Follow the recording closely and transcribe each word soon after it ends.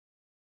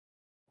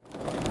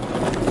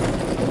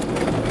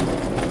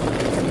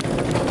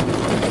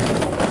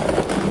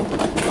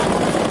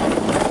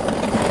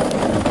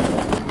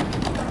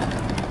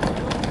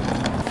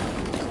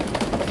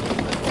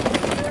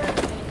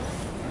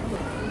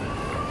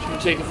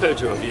take a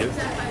photo of you?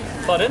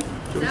 Pardon? Do you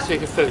want me to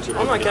take a photo of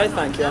I'm you? okay,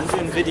 thank you. I'm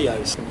doing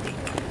videos.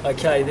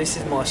 Okay, this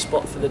is my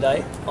spot for the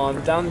day.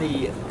 I'm down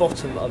the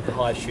bottom of the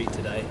high street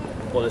today,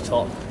 or the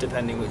top,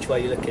 depending which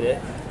way you look at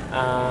it.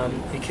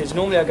 Because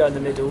normally I go in the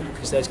middle,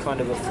 because there's kind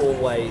of a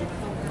four-way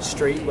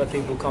street where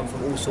people come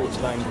from all sorts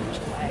of angles.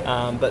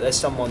 But there's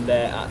someone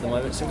there at the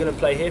moment, so I'm going to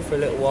play here for a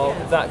little while.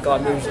 If that guy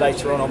moves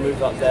later on, I'll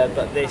move up there,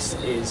 but this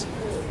is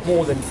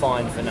more than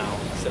fine for now.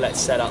 So let's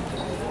set up.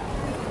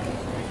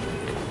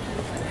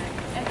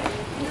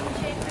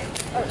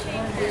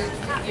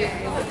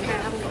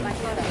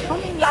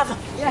 Love.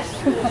 Yes.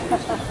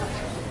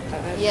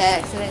 Yeah,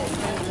 excellent.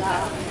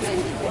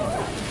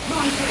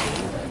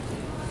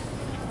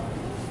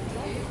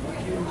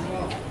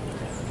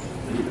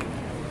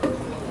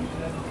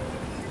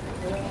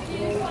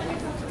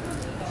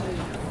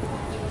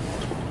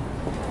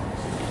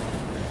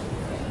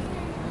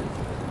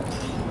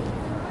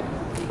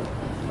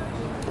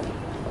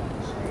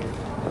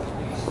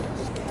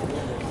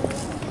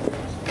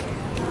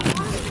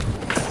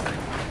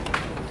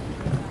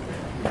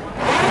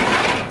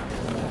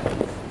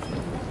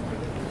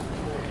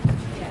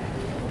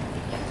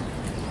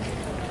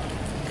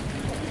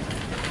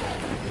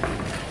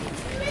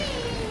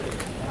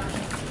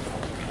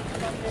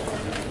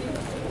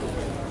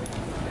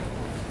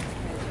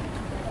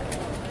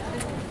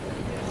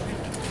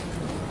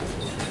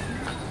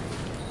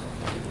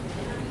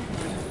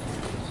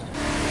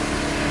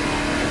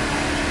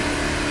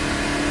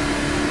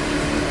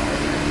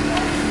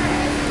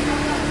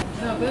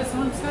 That's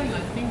what I'm saying, I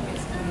think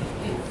it's going to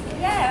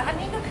be. Yeah, I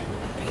mean, look,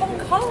 Hong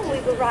Kong,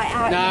 we were right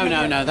out.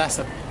 No, that's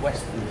a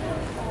Western.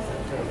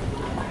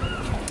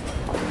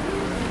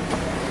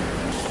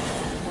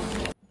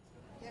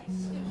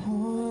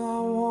 All I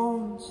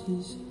want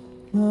is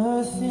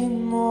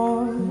nothing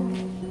more.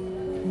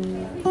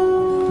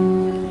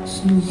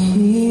 So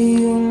hear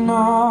you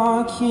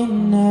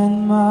knocking at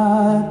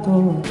my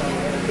door.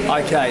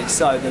 Okay,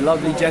 so the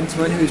lovely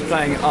gentleman who's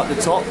playing up the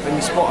top in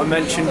the spot I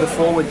mentioned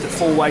before with the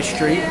four-way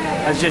street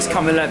has just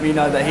come and let me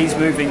know that he's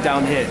moving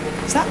down here.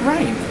 Is that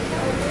rain?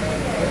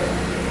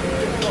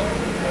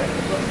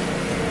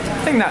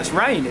 I think that's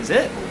rain, is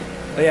it?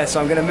 But yeah, so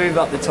I'm going to move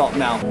up the top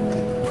now.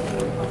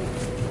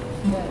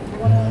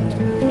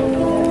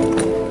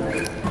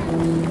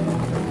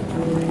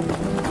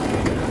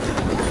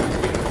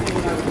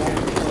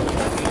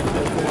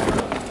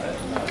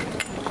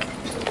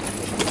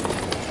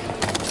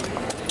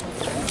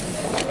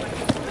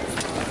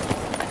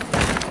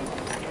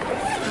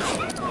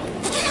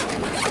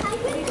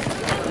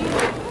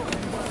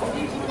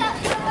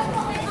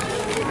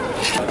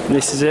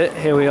 This is it,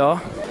 here we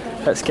are.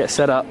 Let's get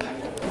set up.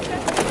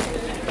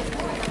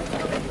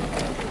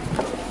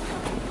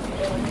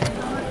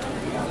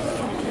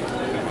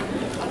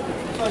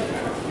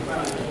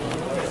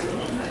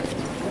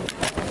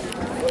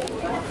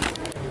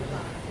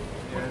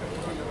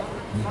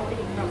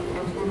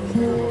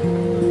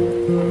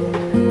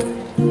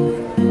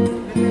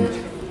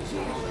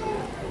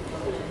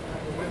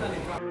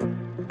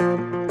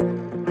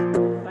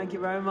 Thank you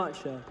very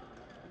much, sir.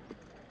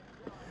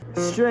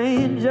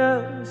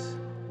 Strangers,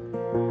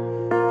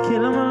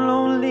 killing my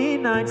lonely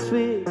nights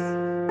with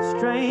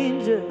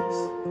strangers.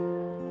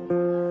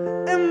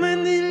 And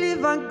when they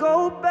leave, I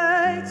go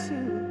back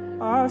to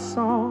our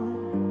song.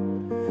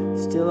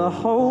 Still I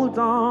hold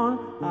on,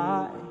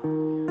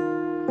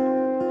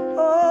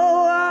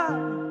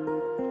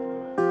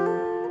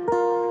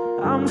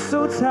 I'm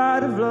so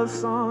tired of love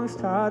songs,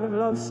 tired of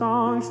love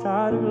songs,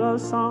 tired of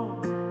love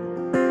songs.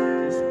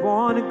 Just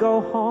wanna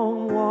go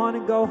home, wanna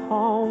go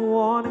home,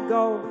 wanna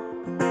go.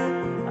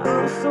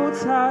 I'm so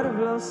tired of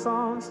love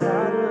songs,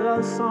 tired of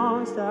love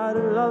songs, tired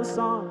of love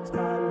songs,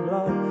 tired of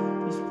love.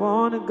 Just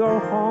wanna go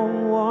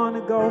home, wanna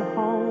go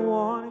home,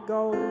 wanna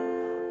go.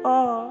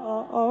 Oh,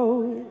 oh,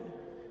 oh.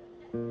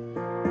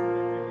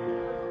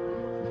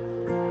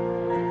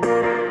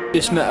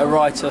 Just met a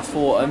writer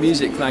for a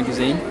music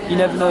magazine. You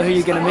never know who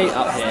you're going to meet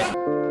up here.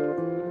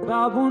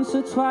 About once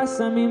or twice,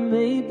 I mean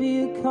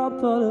maybe a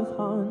couple of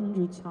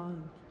 100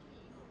 times.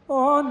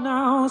 Oh,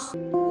 now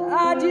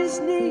I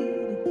just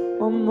need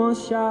one more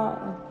shot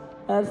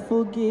at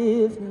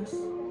forgiveness.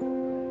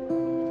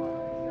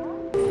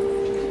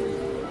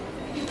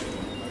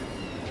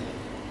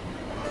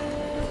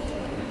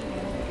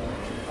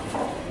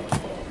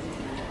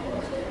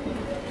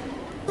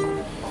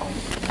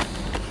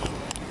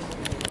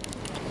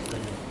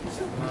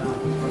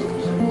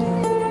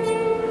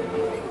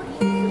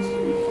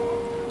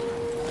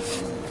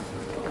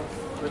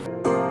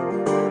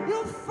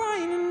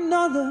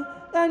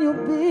 And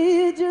you'll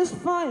be just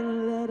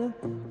fine. Let her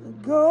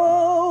go,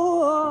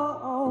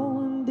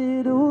 and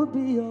it'll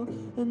be all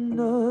and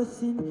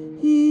nothing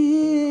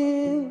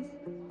here.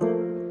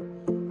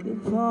 It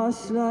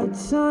passed like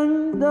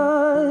time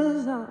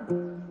does now,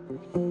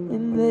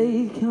 and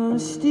they can't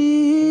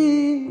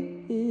steal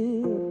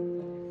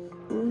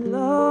the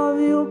love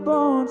you're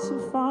born to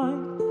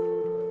find.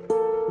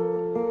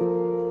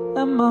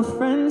 And my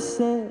friend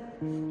said,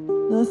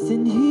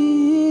 nothing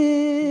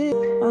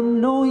here. I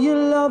know you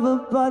love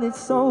her, but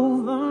it's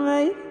over,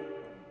 mate.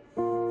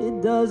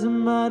 It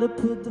doesn't matter,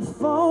 put the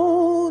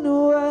phone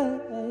away.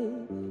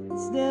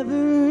 It's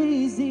never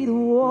easy to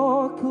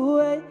walk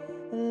away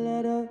and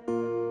let her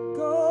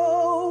go.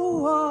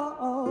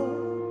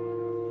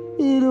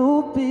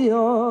 It'll be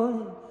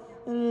alright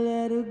and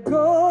let her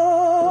go.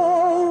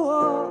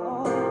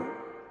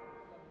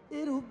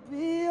 It'll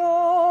be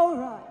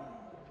alright.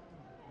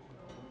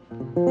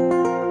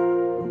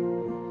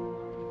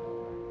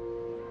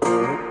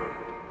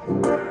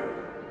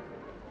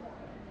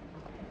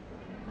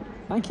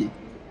 Thank you.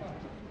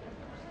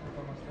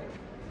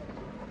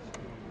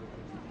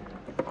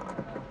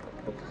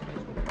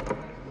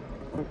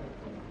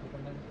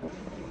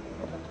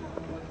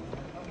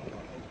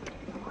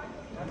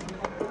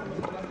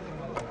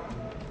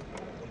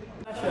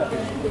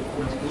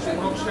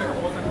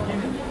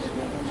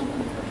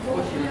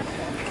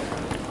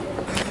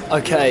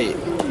 Okay,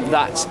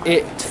 that's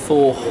it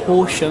for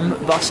Horsham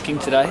busking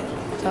today.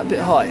 Is that a bit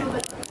high?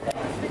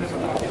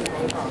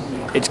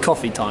 It's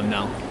coffee time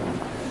now.